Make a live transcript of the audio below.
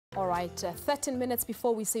All right, 13 minutes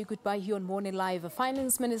before we say goodbye here on Morning Live,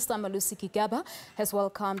 Finance Minister Malusi Gigaba has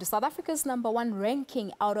welcomed South Africa's #1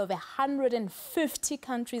 ranking out of 150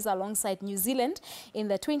 countries alongside New Zealand in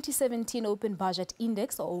the 2017 Open Budget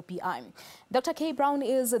Index, or OBI. Dr. Kay Brown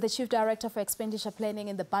is the Chief Director for Expenditure Planning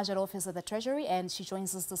in the Budget Office of the Treasury, and she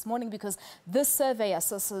joins us this morning because this survey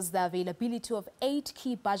assesses the availability of 8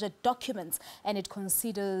 key budget documents, and it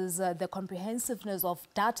considers the comprehensiveness of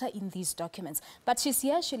data in these documents. But she's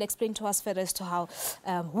here, she'll explain to us further as to how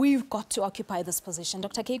we've got to occupy this position.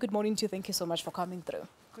 Dr. Kay, good morning to you. Thank you so much for coming through.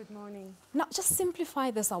 Good morning. Now, just simplify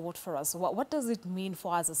this award for us. What does it mean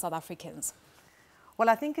for us as South Africans? Well,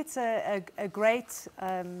 I think it's a great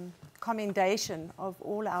commendation of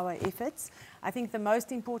all our efforts. I think the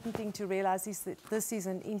most important thing to realize is that this is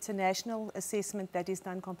an international assessment that is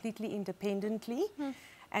done completely independently.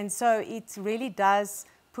 And so it really does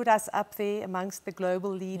put us up there amongst the global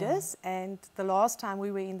leaders. And the last time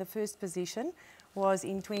we were in the first position was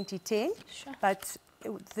in 2010. Sure. But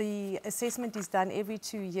the assessment is done every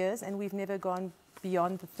 2 years, and we've never gone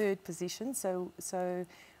beyond the 3rd position. So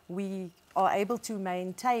we are able to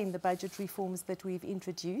maintain the budget reforms that we've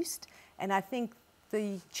introduced. And I think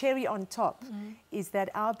the cherry on top is that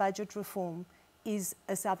our budget reform is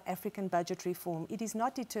a South African budget reform. It is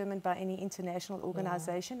not determined by any international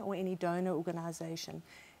organization or any donor organization.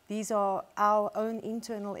 These are our own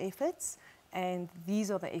internal efforts, and these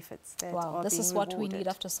are the efforts that are this being is what rewarded. we need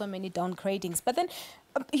after so many downgradings. But then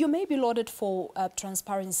you may be lauded for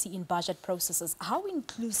transparency in budget processes. How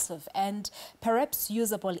inclusive and perhaps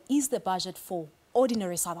usable is the budget for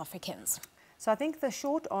ordinary South Africans? So I think the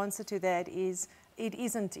short answer to that is it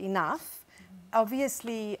isn't enough.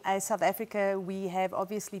 Obviously, as South Africa, we have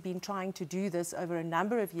obviously been trying to do this over a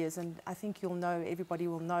number of years, and I think you'll know, everybody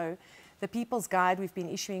will know, the People's Guide we've been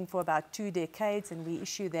issuing for about 2 decades, and we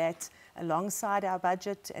issue that alongside our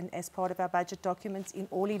budget and as part of our budget documents in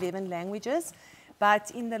all 11 languages.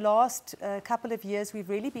 But in the last couple of years, we've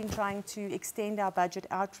really been trying to extend our budget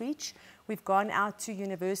outreach. We've gone out to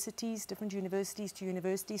universities, different universities, to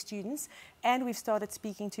university students, and we've started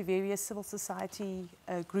speaking to various civil society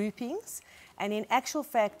groupings. And in actual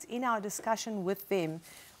fact, in our discussion with them,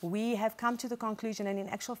 we have come to the conclusion, and in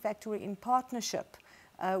actual fact, we're in partnership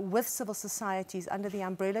with civil societies under the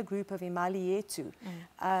umbrella group of Imali Yetu,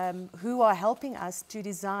 who are helping us to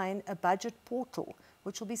design a budget portal,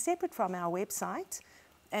 which will be separate from our website.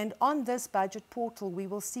 And on this budget portal, we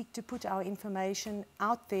will seek to put our information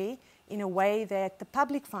out there in a way that the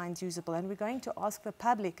public finds usable. And we're going to ask the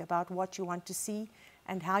public about what you want to see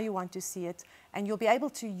and how you want to see it. And you'll be able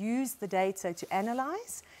to use the data to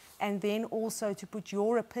analyze and then also to put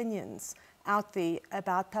your opinions out there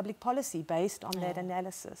about public policy based on that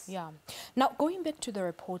analysis. Yeah. Now, going back to the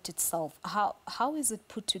report itself, how is it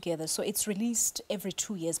put together? So it's released every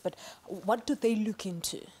 2 years, but what do they look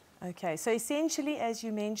into? Okay, so essentially, as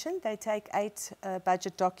you mentioned, they take 8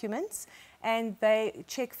 budget documents, and they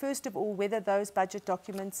check, first of all, whether those budget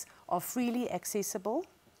documents are freely accessible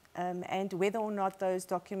and whether or not those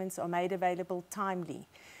documents are made available timely.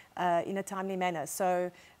 In a timely manner.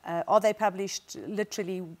 So are they published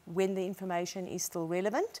literally when the information is still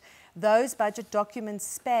relevant? Those budget documents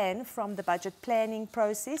span from the budget planning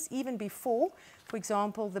process, even before, for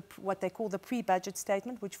example, what they call the pre-budget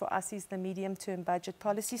statement, which for us is the medium-term budget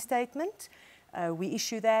policy statement. We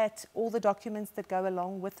issue that, all the documents that go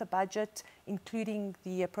along with the budget, including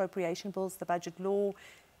the appropriation bills, the budget law,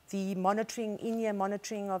 the monitoring, in-year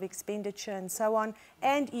monitoring of expenditure and so on,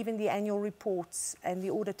 and even the annual reports and the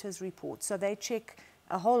auditor's reports. So they check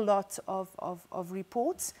a whole lot of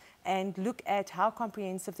reports and look at how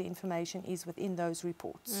comprehensive the information is within those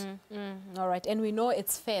reports. All right, and we know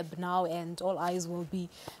it's Feb now, and all eyes will be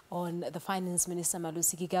on the Finance Minister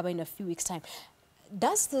Malusi Gigaba in a few weeks' time.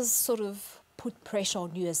 Does this sort of put pressure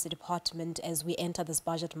on you as the department as we enter this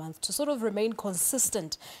budget month to sort of remain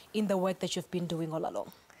consistent in the work that you've been doing all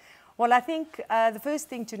along? Well, I think the first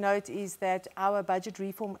thing to note is that our budget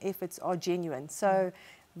reform efforts are genuine. So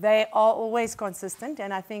they are always consistent,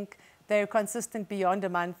 and I think they're consistent beyond a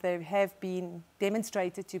month. They have been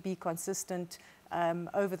demonstrated to be consistent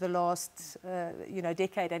over the last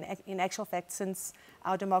decade, and in actual fact since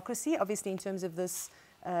our democracy, obviously in terms of this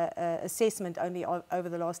assessment only over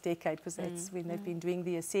the last decade, because that's when they've been doing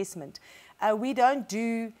the assessment. We don't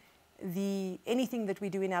do anything that we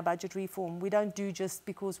do in our budget reform, we don't do just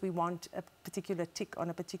because we want a particular tick on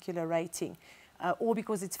a particular rating or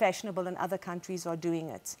because it's fashionable and other countries are doing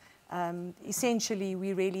it. Essentially,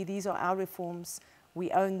 these are our reforms. We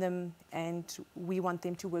own them, and we want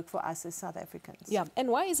them to work for us as South Africans. Yeah, and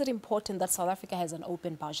why is it important that South Africa has an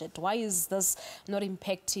open budget? Why is this not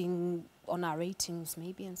impacting on our ratings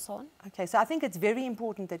maybe and so on? Okay, so I think it's very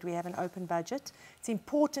important that we have an open budget. It's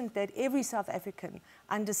important that every South African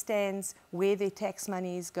understands where their tax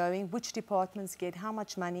money is going, which departments get how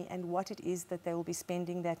much money, and what it is that they will be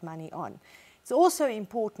spending that money on. It's also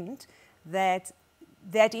important that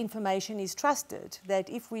that information is trusted, that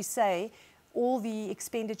if we say all the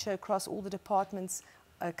expenditure across all the departments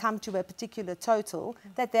come to a particular total,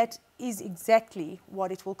 that is exactly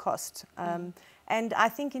what it will cost. And I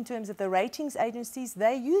think in terms of the ratings agencies,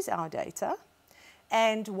 they use our data.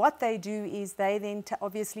 And what they do is they then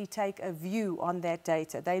obviously take a view on that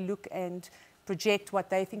data. They look and project what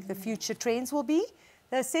they think the future trends will be.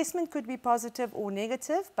 The assessment could be positive or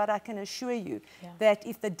negative, but I can assure you that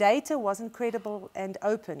if the data wasn't credible and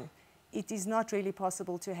open, it is not really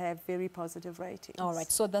possible to have very positive ratings. All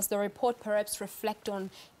right. So does the report perhaps reflect on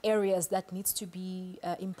areas that needs to be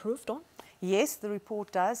improved on? Yes, the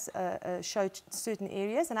report does show certain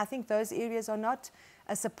areas, and I think those areas are not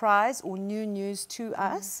a surprise or new news to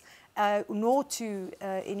us, nor to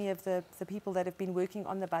any of the people that have been working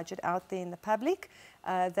on the budget out there in the public.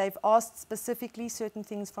 They've asked specifically certain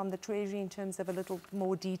things from the Treasury in terms of a little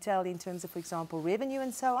more detail in terms of, for example, revenue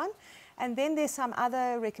and so on. And then there's some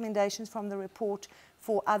other recommendations from the report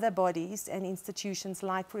for other bodies and institutions,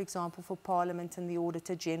 like, for example, for Parliament and the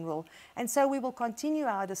Auditor General. And so we will continue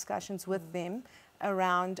our discussions with them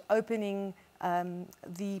around opening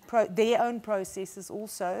their own processes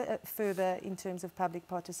also further in terms of public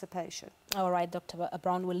participation. All right, Dr.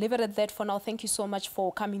 Brown, we'll leave it at that for now. Thank you so much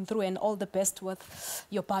for coming through, and all the best with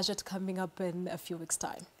your budget coming up in a few weeks'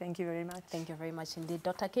 time. Thank you very much. Thank you very much indeed.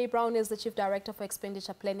 Dr. K. Brown is the Chief Director for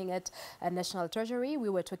Expenditure Planning at National Treasury. We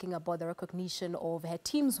were talking about the recognition of her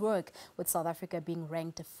team's work with South Africa being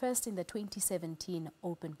ranked first in the 2017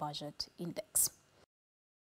 Open Budget Index.